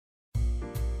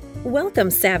Welcome,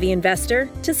 savvy investor,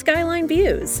 to Skyline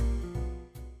Views.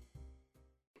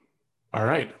 All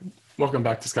right, welcome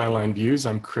back to Skyline Views.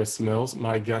 I'm Chris Mills.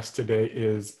 My guest today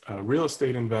is a real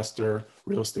estate investor,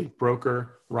 real estate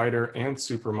broker, writer, and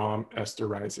supermom, Esther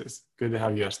Reizes. Good to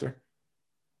have you, Esther.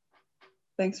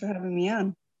 Thanks for having me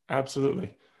on.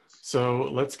 Absolutely. So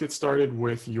let's get started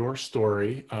with your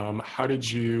story. How did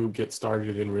you get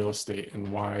started in real estate and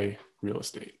why real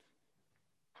estate?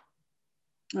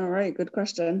 All right, good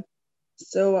question.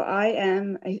 So I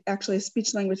am actually a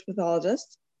speech language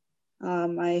pathologist.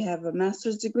 I have a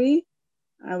master's degree.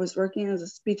 I was working as a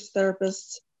speech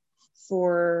therapist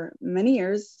for many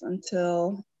years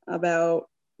until about,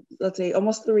 let's say,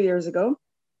 almost 3 years ago.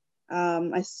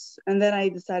 And then I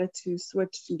decided to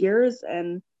switch gears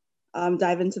and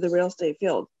dive into the real estate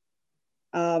field.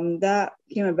 That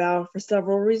came about for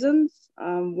several reasons.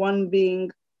 One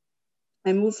being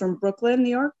I moved from Brooklyn,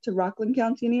 New York to Rockland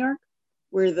County, New York,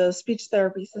 where the speech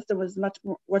therapy system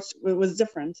was was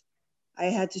different. I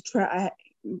had to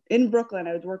in Brooklyn,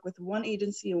 I would work with one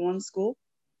agency in one school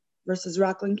versus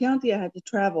Rockland County, I had to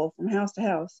travel from house to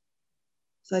house.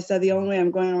 So I said the only way I'm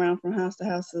going around from house to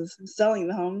house is selling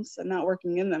the homes and not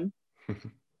working in them.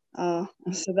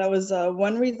 So that was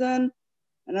one reason.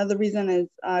 Another reason is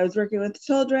I was working with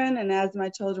children, and as my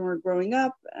children were growing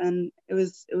up, and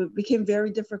it became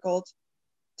very difficult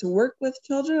to work with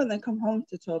children and then come home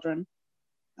to children.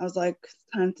 I was like,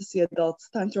 time to see adults,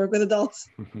 time to work with adults.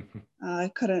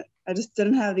 I just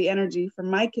didn't have the energy for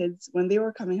my kids when they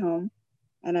were coming home.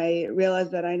 And I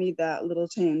realized that I need that little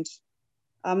change.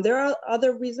 There are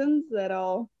other reasons that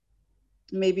I'll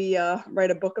maybe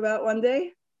write a book about one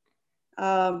day.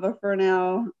 But for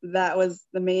now, that was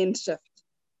the main shift.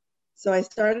 So I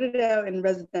started out in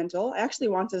residential. I actually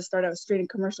wanted to start out straight in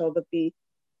commercial, but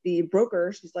the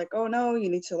broker, she's like, oh no, you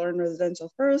need to learn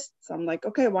residential first. So I'm like,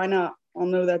 okay, why not? I'll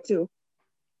know that too.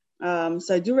 So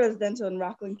I do residential in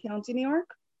Rockland County, New York.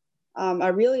 I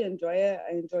really enjoy it.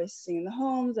 I enjoy seeing the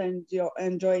homes. I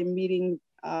enjoy meeting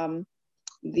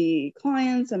the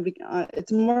clients, and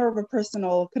it's more of a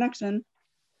personal connection.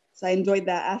 So I enjoyed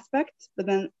that aspect. But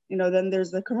then, then there's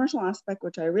the commercial aspect,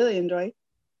 which I really enjoy.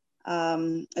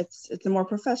 It's a more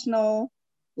professional,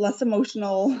 less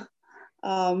emotional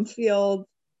field.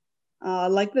 I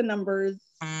like the numbers,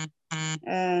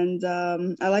 and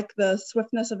I like the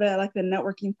swiftness of it. I like the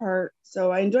networking part.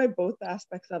 So I enjoy both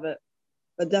aspects of it,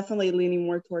 but definitely leaning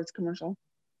more towards commercial.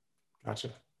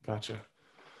 Gotcha.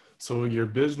 So your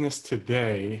business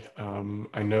today,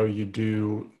 I know you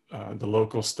do the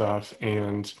local stuff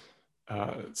and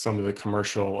some of the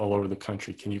commercial all over the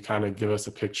country. Can you kind of give us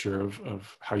a picture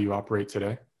of how you operate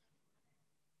today?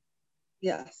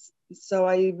 Yes. So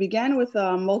I began with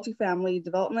multifamily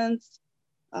developments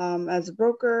as a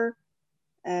broker.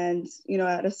 And,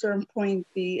 at a certain point,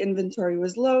 the inventory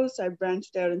was low. So I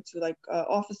branched out into like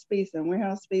office space and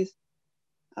warehouse space.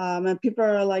 And people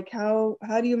are like, how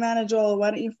do you manage all?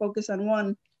 Why don't you focus on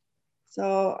one?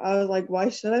 So I was like, why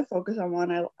should I focus on one?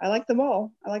 I like them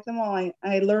all.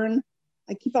 I learn.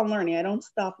 I keep on learning. I don't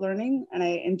stop learning, and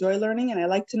I enjoy learning, and I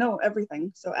like to know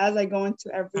everything. So as I go into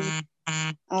every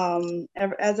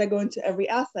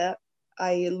asset,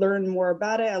 I learn more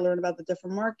about it. I learn about the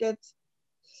different markets.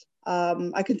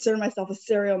 I consider myself a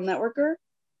serial networker,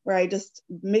 where I just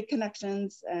make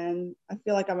connections, and I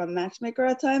feel like I'm a matchmaker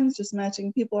at times, just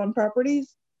matching people and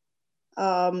properties.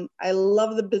 I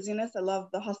love the busyness. I love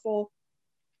the hustle.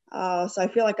 So I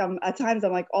feel like I'm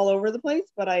like all over the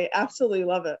place, but I absolutely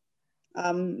love it.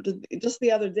 Just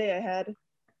the other day, I had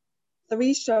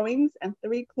 3 showings and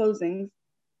 3 closings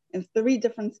in 3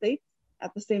 different states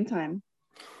at the same time,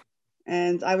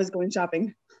 and I was going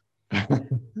shopping.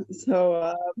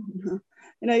 So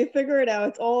you figure it out.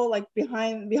 It's all like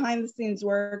behind the scenes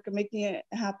work, making it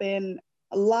happen.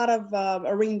 A lot of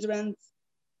arrangements,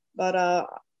 but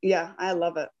yeah, I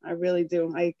love it. I really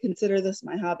do. I consider this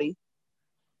my hobby.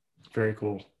 Very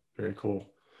cool.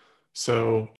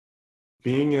 So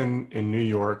being in New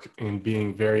York and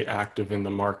being very active in the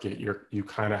market, you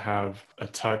kind of have a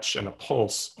touch and a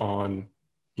pulse on,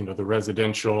 the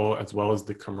residential as well as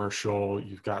the commercial.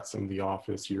 You've got some of the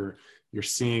office. You're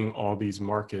seeing all these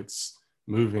markets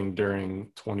moving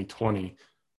during 2020.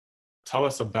 Tell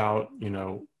us about,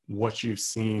 what you've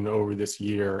seen over this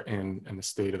year and the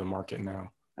state of the market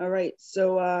now. All right.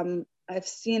 So I've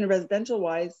seen residential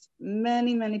wise,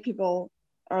 many people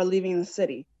are leaving the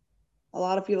city. A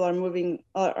lot of people are moving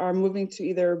to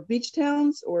either beach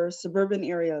towns or suburban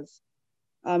areas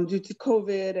due to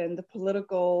COVID and the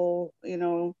political,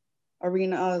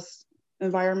 arena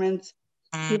environment.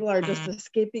 People are just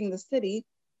escaping the city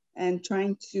and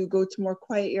trying to go to more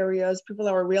quiet areas. People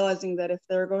are realizing that if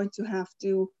they're going to have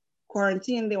to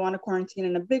quarantine, they want to quarantine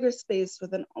in a bigger space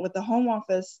with a home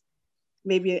office,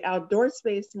 maybe an outdoor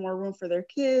space, more room for their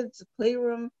kids, a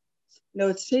playroom.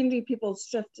 It's changing people's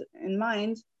shift in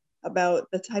mind about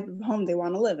the type of home they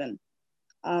want to live in.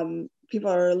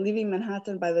 People are leaving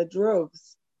Manhattan by the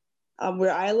droves.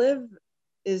 Where I live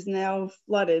is now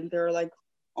flooded. There are like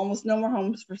almost no more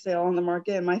homes for sale on the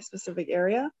market in my specific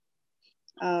area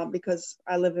because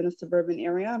I live in a suburban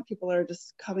area and people are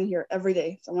just coming here every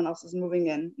day. Someone else is moving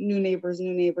in, new neighbors.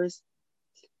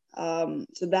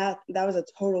 So that was a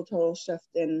total shift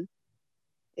in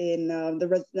the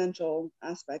residential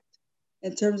aspect.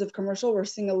 In terms of commercial, we're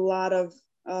seeing a lot of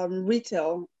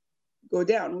retail go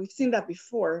down. We've seen that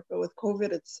before, but with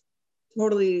COVID, it's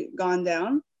totally gone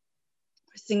down.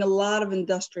 We're seeing a lot of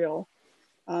industrial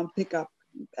pickup.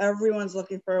 Everyone's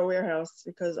looking for a warehouse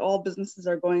because all businesses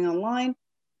are going online.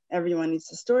 Everyone needs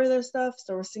to store their stuff.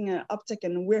 So we're seeing an uptick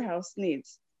in warehouse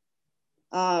needs.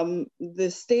 The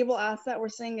stable asset we're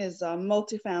seeing is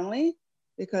multifamily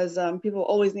because people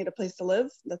always need a place to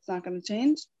live. That's not going to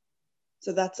change.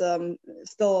 So that's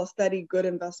still a steady, good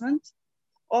investment.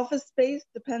 Office space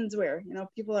depends where.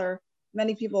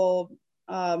 Many people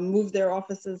move their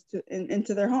offices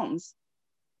into their homes.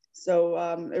 So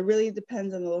it really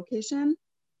depends on the location.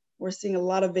 We're seeing a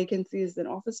lot of vacancies in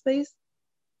office space,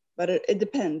 but it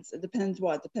depends. It depends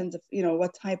what? Depends if,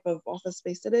 what type of office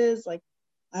space it is. Like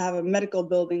I have a medical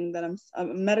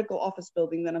office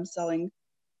building that I'm selling.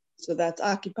 So that's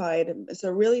occupied. So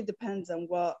it really depends on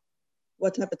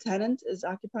what type of tenant is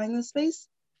occupying the space.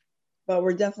 But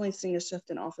we're definitely seeing a shift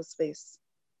in office space,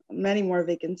 many more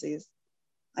vacancies.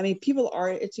 I mean, people are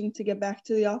itching to get back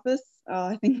to the office.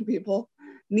 I think people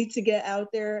need to get out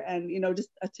there and, just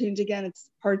a change again. It's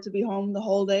hard to be home the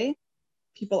whole day.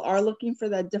 People are looking for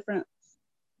that different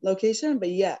location, but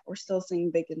yet we're still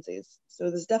seeing vacancies. So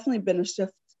there's definitely been a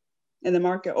shift in the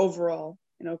market overall.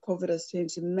 COVID has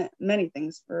changed many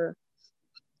things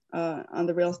on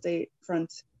the real estate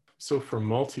front. So for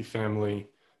multifamily,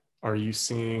 are you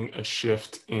seeing a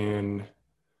shift in,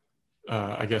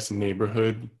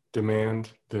 neighborhood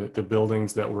demand? The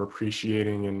buildings that we're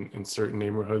appreciating in certain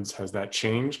neighborhoods, has that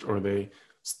changed, or are they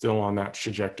still on that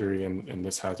trajectory and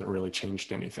this hasn't really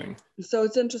changed anything? So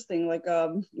it's interesting, like,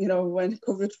 when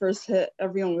COVID first hit,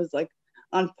 everyone was like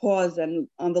on pause and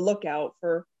on the lookout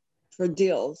for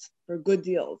deals, for good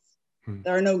deals.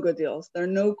 There are no good deals. There are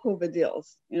no COVID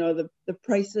deals. The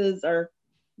prices are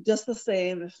just the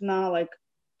same. It's not like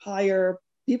higher.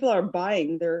 People are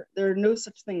buying. There's no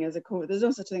such thing as a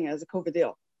COVID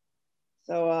deal.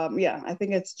 So I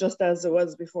think it's just as it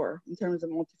was before in terms of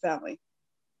multifamily.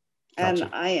 Gotcha.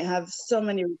 And I have so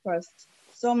many requests.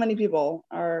 So many people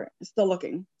are still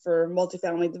looking for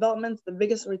multifamily developments. The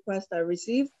biggest request I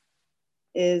receive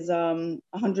is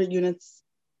 100 units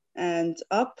and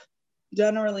up,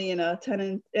 generally in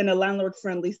a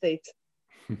landlord-friendly state.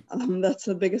 That's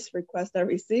the biggest request I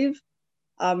receive.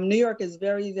 New York is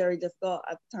very, very difficult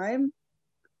at the time,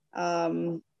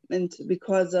 and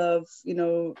because of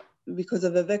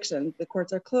eviction, the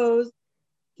courts are closed.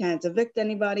 Can't evict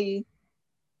anybody.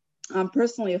 I'm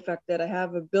personally affected. I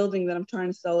have a building that I'm trying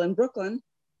to sell in Brooklyn,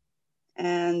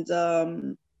 and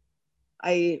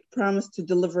I promised to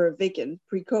deliver a vacant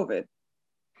pre-COVID.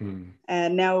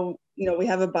 And now, we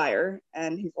have a buyer,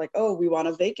 and he's like, "Oh, we want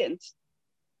a vacant."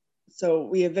 So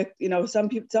we evict. Some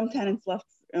tenants left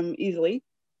easily,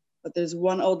 but there's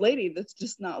one old lady that's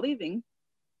just not leaving,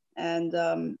 and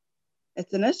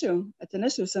it's an issue. It's an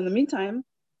issue. So in the meantime,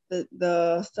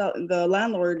 the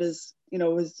landlord is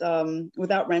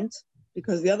without rent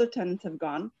because the other tenants have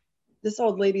gone. This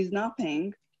old lady's not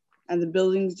paying, and the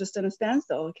building's just in a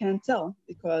standstill. It can't sell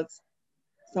because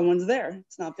someone's there.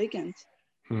 It's not vacant.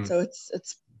 So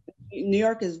it's New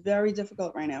York is very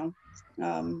difficult right now.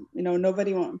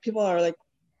 People are like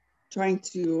trying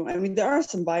to. I mean, there are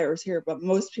some buyers here, but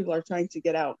most people are trying to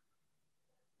get out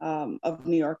of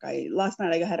New York. Last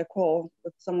night I had a call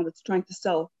with someone that's trying to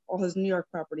sell all his New York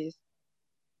properties.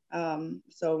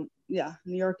 So yeah,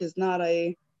 New York is not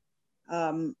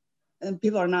and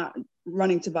people are not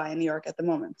running to buy in New York at the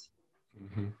moment.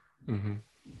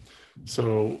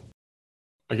 So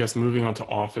I guess moving on to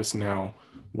office now,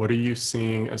 what are you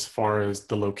seeing as far as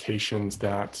the locations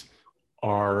that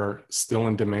are still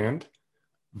in demand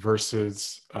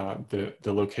versus the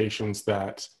locations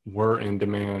that were in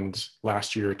demand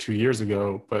last year or 2 years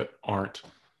ago, but aren't?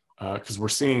 Because we're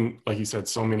seeing, like you said,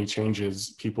 so many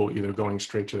changes, people either going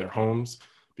straight to their homes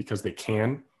because they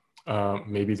can,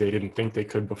 Maybe they didn't think they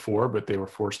could before, but they were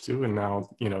forced to, and now,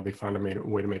 they found a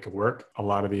way to make it work. A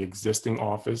lot of the existing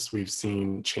office we've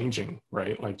seen changing,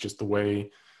 right? Like just the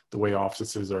way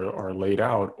offices are laid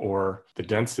out, or the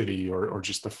density, or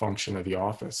just the function of the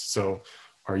office. So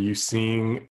are you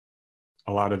seeing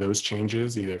a lot of those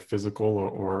changes, either physical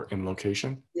or in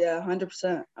location? Yeah,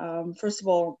 100%. First of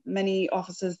all, many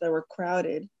offices that were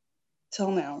crowded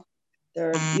till now,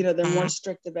 they're more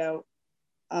strict about,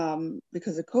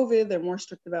 because of COVID, they're more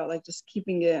strict about like just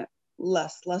keeping it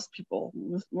less people,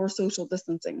 more social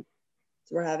distancing.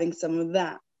 So we're having some of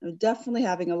that. We're definitely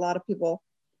having a lot of people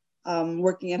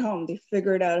working at home. They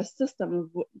figured out a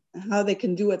system of how they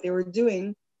can do what they were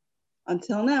doing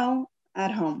until now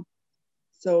at home.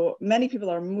 So many people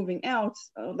are moving out,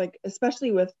 like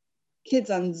especially with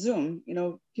kids on Zoom,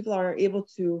 people are able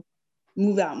to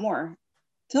move out more.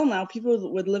 Till now,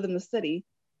 people would live in the city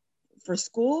for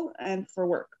school and for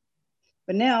work.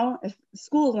 But now, if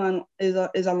school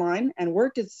is online and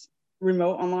work is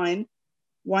remote online,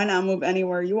 why not move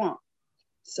anywhere you want?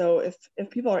 So if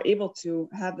people are able to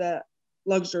have that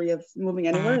luxury of moving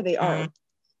anywhere, they are.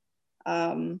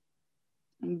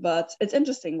 But it's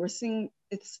interesting. We're seeing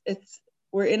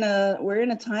we're in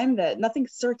a time that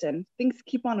nothing's certain. Things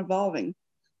keep on evolving.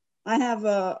 I have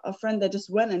a friend that just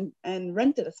went and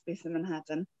rented a space in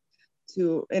Manhattan,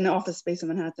 an office space in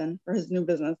Manhattan for his new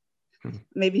business.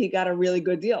 Maybe he got a really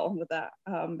good deal with that,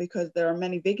 because there are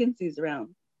many vacancies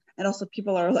around. And also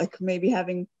people are like maybe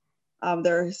having,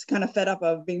 they're kind of fed up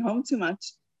of being home too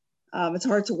much. It's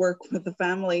hard to work with the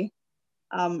family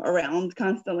around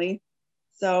constantly.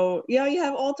 So, you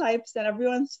have all types and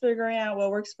everyone's figuring out what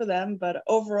works for them. But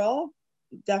overall,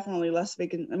 definitely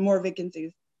more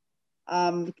vacancies.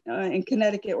 In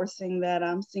Connecticut, we're seeing that.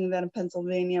 I'm seeing that in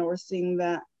Pennsylvania. We're seeing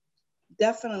that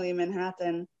definitely in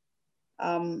Manhattan.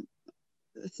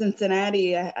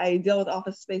 Cincinnati, I deal with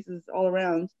office spaces all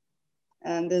around,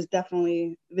 and there's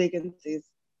definitely vacancies.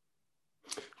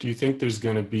 Do you think there's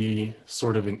going to be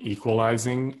sort of an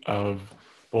equalizing of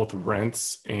both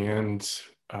rents and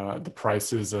the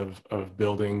prices of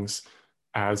buildings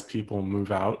as people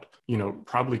move out?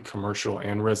 Probably commercial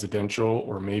and residential,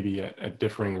 or maybe at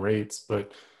differing rates.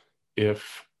 But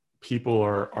if people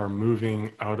are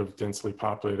moving out of densely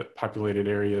populated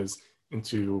areas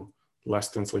into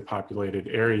less densely populated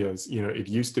areas, it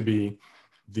used to be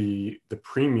the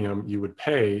premium you would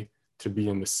pay to be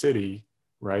in the city,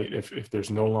 right? If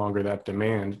there's no longer that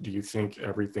demand, do you think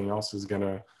everything else is going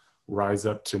to rise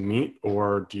up to meet?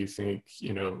 Or do you think,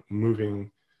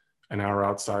 moving an hour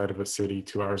outside of a city,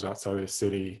 2 hours outside of the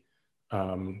city,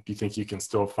 do you think you can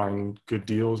still find good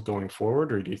deals going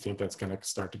forward? Or do you think that's going to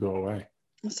start to go away?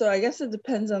 So I guess it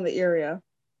depends on the area.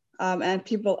 And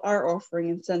people are offering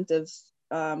incentives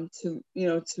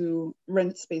to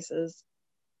rent spaces.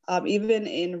 Even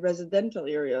in residential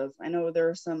areas, I know there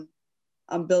are some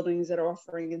buildings that are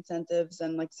offering incentives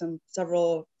and like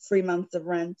several free months of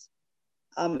rent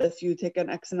if you take an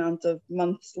X amount of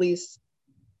months lease.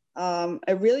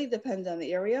 It really depends on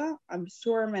the area. I'm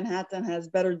sure Manhattan has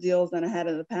better deals than it had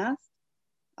in the past.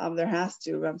 There has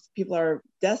to. People are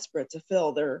desperate to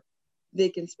fill their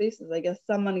vacant spaces. I guess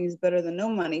some money is better than no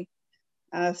money.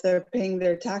 If they're paying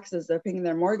their taxes, they're paying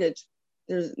their mortgage,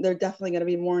 there definitely going to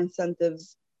be more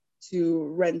incentives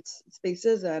to rent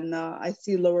spaces, and I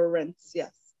see lower rents,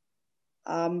 yes.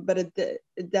 But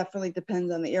it definitely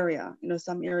depends on the area.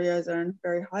 Some areas are in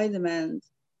very high demand,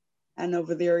 and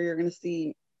over there you're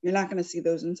not going to see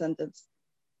those incentives.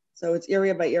 So it's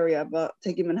area by area. But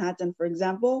taking Manhattan, for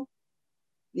example,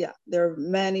 yeah, there are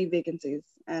many vacancies,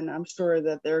 and I'm sure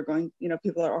that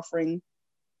people are offering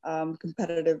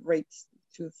competitive rates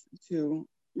to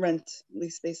rent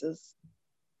lease spaces.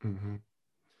 Mm-hmm.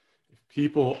 If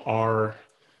people are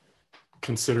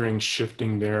considering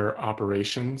shifting their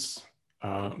operations,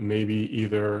 maybe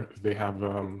either they have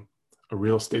a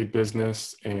real estate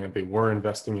business and they were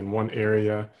investing in one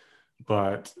area,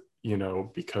 but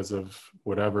because of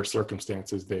whatever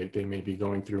circumstances they may be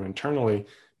going through internally,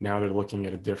 now they're looking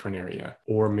at a different area.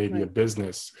 Or maybe right. A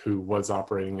business who was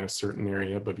operating in a certain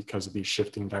area, but because of these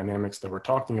shifting dynamics that we're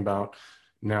talking about,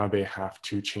 now they have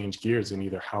to change gears in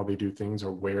either how they do things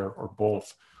or where or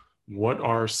both. What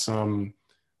are some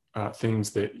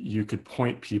things that you could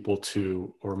point people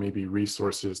to, or maybe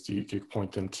resources you could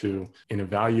point them to in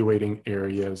evaluating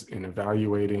areas, in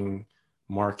evaluating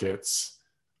markets?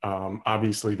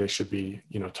 Obviously they should be,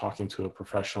 talking to a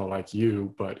professional like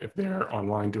you, but if they're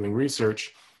online doing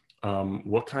research,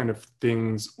 what kind of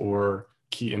things or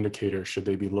key indicators should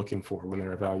they be looking for when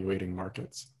they're evaluating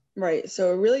markets? Right.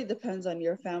 So it really depends on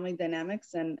your family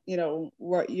dynamics and,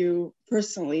 what your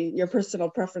personal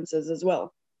preferences as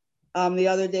well. The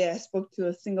other day I spoke to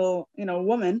a single,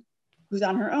 woman who's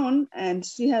on her own, and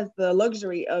she has the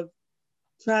luxury of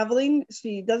traveling.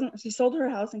 She sold her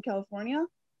house in California,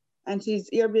 and she's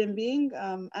Airbnb-ing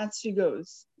as she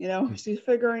goes. She's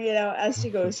figuring it out as she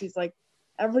goes. She's like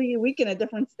every week in a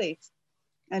different state,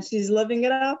 and she's living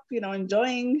it up,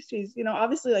 enjoying. She's,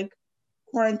 obviously like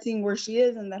quarantining where she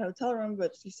is in that hotel room,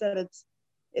 but she said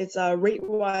it's rate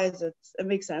wise, it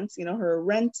makes sense. Her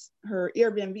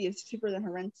Airbnb is cheaper than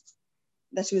her rent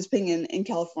that she was paying in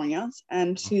California,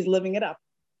 and she's living it up.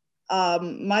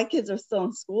 My kids are still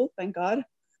in school, thank God,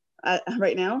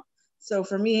 right now. So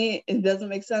for me, it doesn't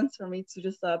make sense for me to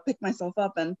just pick myself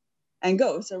up and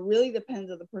go. So it really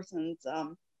depends on the person's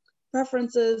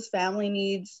preferences, family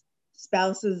needs,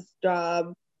 spouse's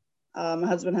job. My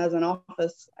husband has an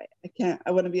office.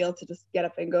 I wouldn't be able to just get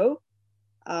up and go.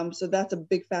 So that's a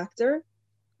big factor.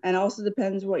 And also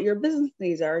depends what your business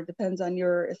needs are. It depends on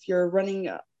if you're running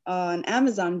an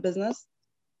Amazon business,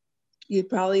 you'd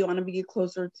probably want to be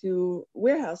closer to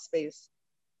warehouse space.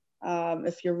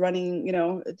 If you're running,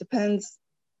 it depends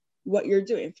what you're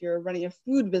doing. If you're running a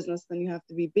food business, then you have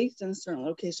to be based in a certain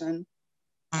location.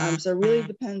 So it really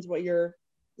depends what your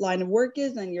line of work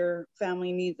is and your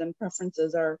family needs and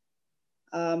preferences are.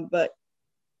 But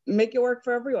make it work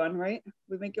for everyone, right?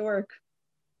 We make it work.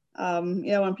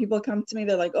 When people come to me,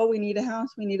 they're like, oh, we need a house,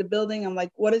 we need a building. I'm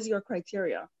like, what is your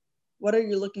criteria? What are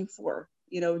you looking for?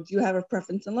 Do you have a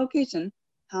preference in location?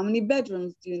 How many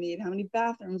bedrooms do you need? How many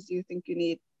bathrooms do you think you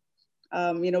need?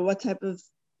 What type of,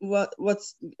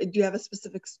 do you have a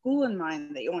specific school in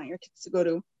mind that you want your kids to go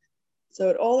to? So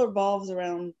it all revolves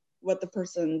around what the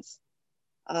person's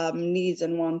needs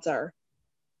and wants are.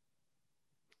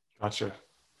 Gotcha.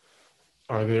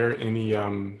 Are there any,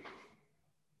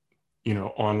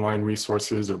 online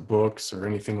resources or books or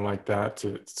anything like that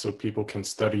so people can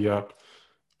study up?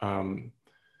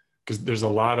 Because there's a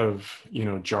lot of,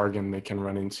 jargon they can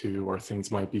run into, or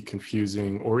things might be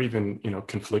confusing, or even,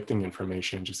 conflicting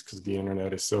information just because the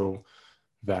internet is so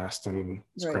vast and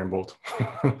scrambled.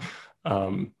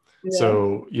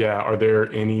 So yeah, are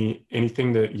there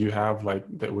anything that you have like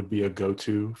that would be a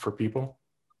go-to for people?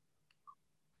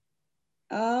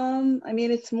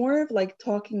 It's more of like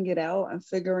talking it out and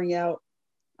figuring out,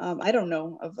 I don't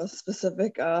know of a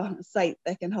specific site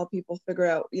that can help people figure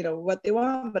out, what they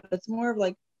want, but it's more of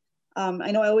like,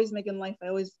 I know I always make in life, I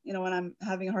always, when I'm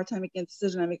having a hard time making a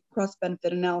decision, I make a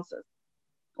cross-benefit analysis,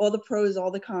 all the pros,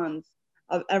 all the cons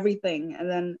of everything. And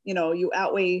then,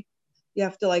 you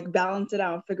have to like balance it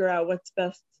out, figure out what's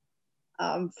best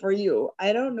for you.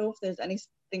 I don't know if there's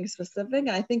anything specific,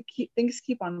 and I think things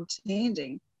keep on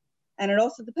changing. And it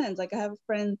also depends. Like I have a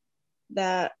friend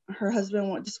that her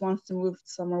husband just wants to move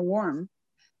somewhere warm.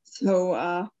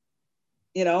 So,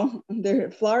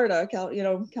 they're Florida,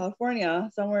 California,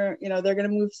 somewhere, they're going to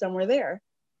move somewhere there,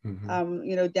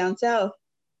 down south.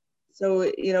 So,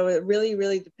 it really,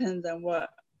 really depends on what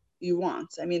you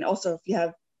want. Also if you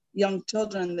have young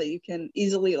children that you can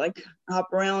easily like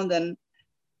hop around and,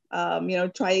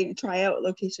 try out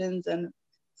locations and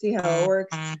see how it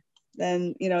works,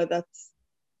 then, that's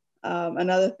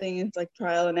another thing. Is like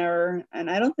trial and error. And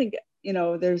I don't think,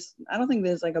 there's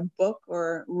like a book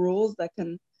or rules that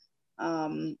can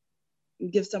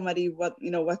give somebody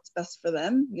what's best for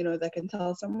them, that can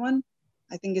tell someone.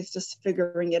 I think it's just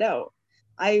figuring it out.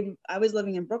 I was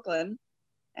living in Brooklyn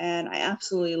and I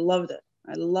absolutely loved it.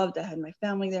 I had my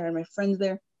family there and my friends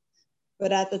there.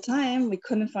 But at the time, we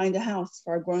couldn't find a house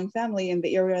for our growing family in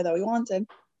the area that we wanted.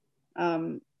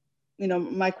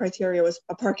 My criteria was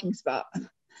a parking spot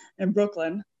in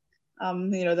Brooklyn.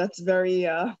 That's very,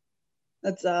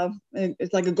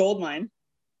 it's like a gold mine,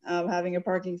 having a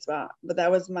parking spot. But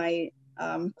that was my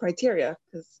criteria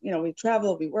because, we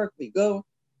travel, we work, we go.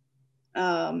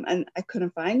 And I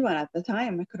couldn't find one at the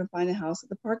time. I couldn't find a house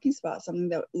with a parking spot, something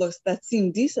that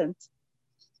seemed decent.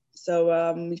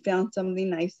 So we found something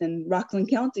nice in Rockland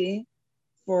County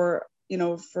for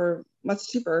much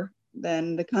cheaper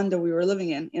than the condo we were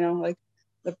living in. Like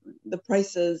the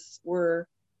prices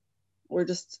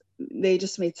they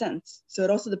just made sense. So it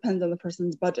also depends on the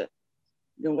person's budget.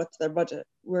 What's their budget?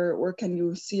 Where can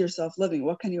you see yourself living?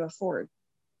 What can you afford?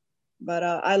 But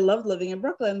I loved living in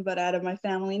Brooklyn, but out of my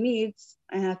family needs,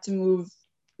 I had to move,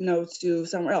 to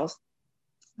somewhere else.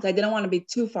 So I didn't want to be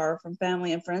too far from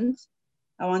family and friends.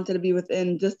 I wanted to be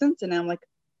within distance, and I'm like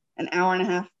an hour and a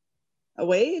half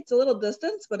away. It's a little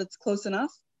distance, but it's close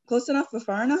enough but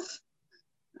far enough.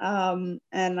 And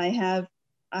I have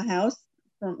a house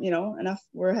from, enough,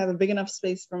 where I have a big enough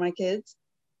space for my kids.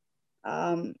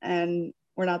 And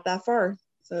we're not that far.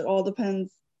 So it all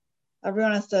depends.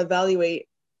 Everyone has to evaluate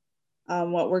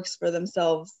what works for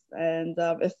themselves. And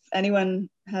if anyone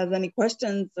has any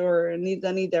questions or needs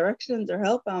any directions or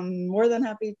help, I'm more than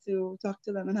happy to talk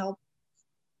to them and help,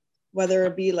 whether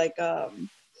it be like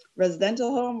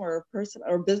residential home or person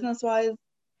or business wise.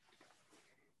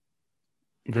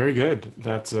 Very good.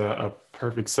 That's a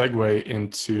perfect segue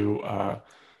into, I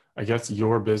guess,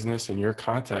 your business and your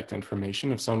contact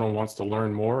information. If someone wants to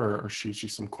learn more or shoot you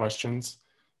some questions,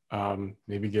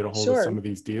 maybe get a hold of some of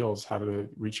these deals, how do they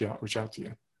reach out to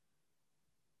you?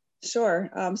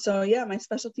 Sure. So yeah, my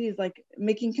specialty is like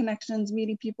making connections,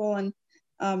 meeting people, and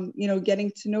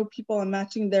getting to know people and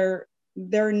matching their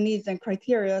needs and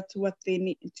criteria to what they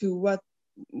need, to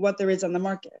what there is on the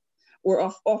market or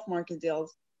off market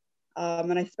deals.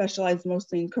 And I specialize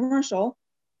mostly in commercial,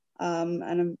 and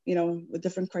I'm, with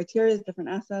different criteria, different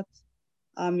assets.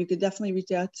 You could definitely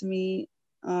reach out to me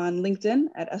on LinkedIn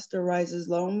at Esther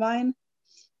Reizes-Lowebein.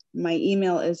 My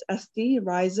email is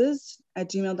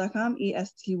streizes@gmail.com,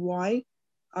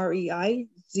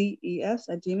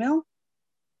 ESTYREIZES@gmail.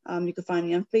 You can find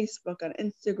me on Facebook, on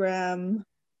Instagram,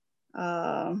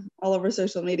 all over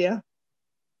social media.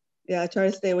 Yeah, I try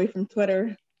to stay away from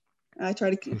Twitter. I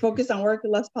try to focus on work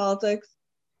and less politics.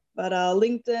 But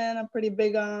LinkedIn, I'm pretty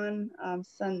big on.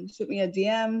 Shoot me a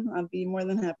DM. I'll be more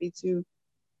than happy to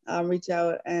reach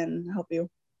out and help you.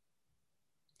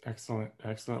 Excellent.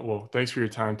 Well, thanks for your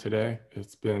time today.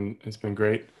 It's been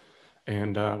great,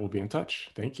 and we'll be in touch.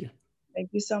 Thank you. Thank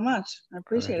you so much. I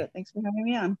appreciate it. Thanks for having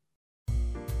me on.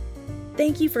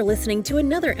 Thank you for listening to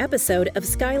another episode of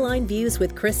Skyline Views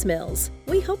with Chris Mills.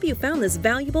 We hope you found this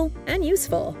valuable and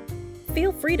useful.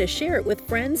 Feel free to share it with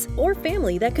friends or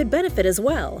family that could benefit as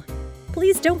well.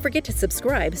 Please don't forget to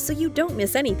subscribe so you don't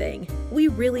miss anything. We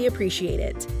really appreciate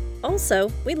it.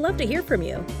 Also, we'd love to hear from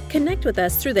you. Connect with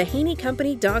us through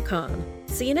thehaneycompany.com.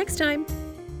 See you next time.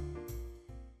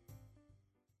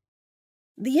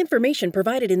 The information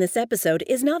provided in this episode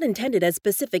is not intended as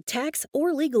specific tax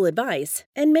or legal advice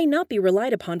and may not be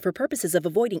relied upon for purposes of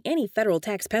avoiding any federal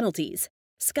tax penalties.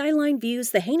 Skyline Views,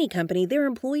 the Haney Company, their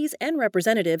employees, and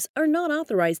representatives are not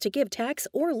authorized to give tax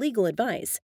or legal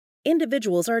advice.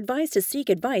 Individuals are advised to seek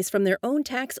advice from their own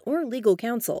tax or legal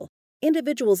counsel.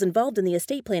 Individuals involved in the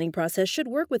estate planning process should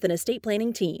work with an estate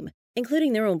planning team,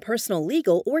 including their own personal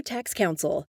legal or tax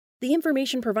counsel. The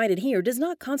information provided here does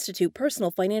not constitute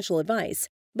personal financial advice,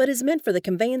 but is meant for the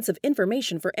conveyance of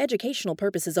information for educational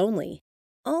purposes only.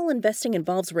 All investing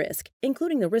involves risk,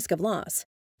 including the risk of loss.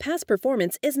 Past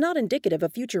performance is not indicative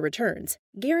of future returns.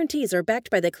 Guarantees are backed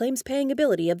by the claims-paying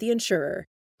ability of the insurer.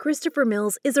 Christopher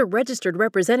Mills is a registered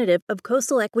representative of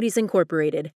Coastal Equities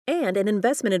Incorporated and an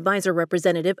investment advisor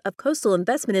representative of Coastal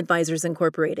Investment Advisors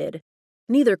Incorporated.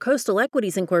 Neither Coastal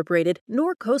Equities Incorporated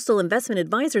nor Coastal Investment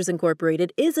Advisors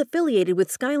Incorporated is affiliated with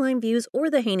Skyline Views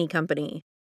or the Haney Company.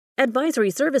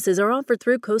 Advisory services are offered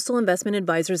through Coastal Investment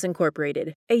Advisors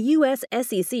Incorporated, a U.S.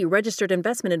 SEC registered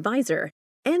investment advisor,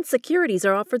 and securities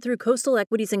are offered through Coastal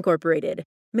Equities Incorporated.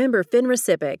 Member FINRA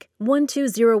SIPC,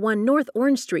 1201 North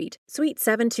Orange Street, Suite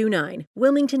 729,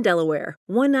 Wilmington, Delaware,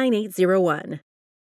 19801.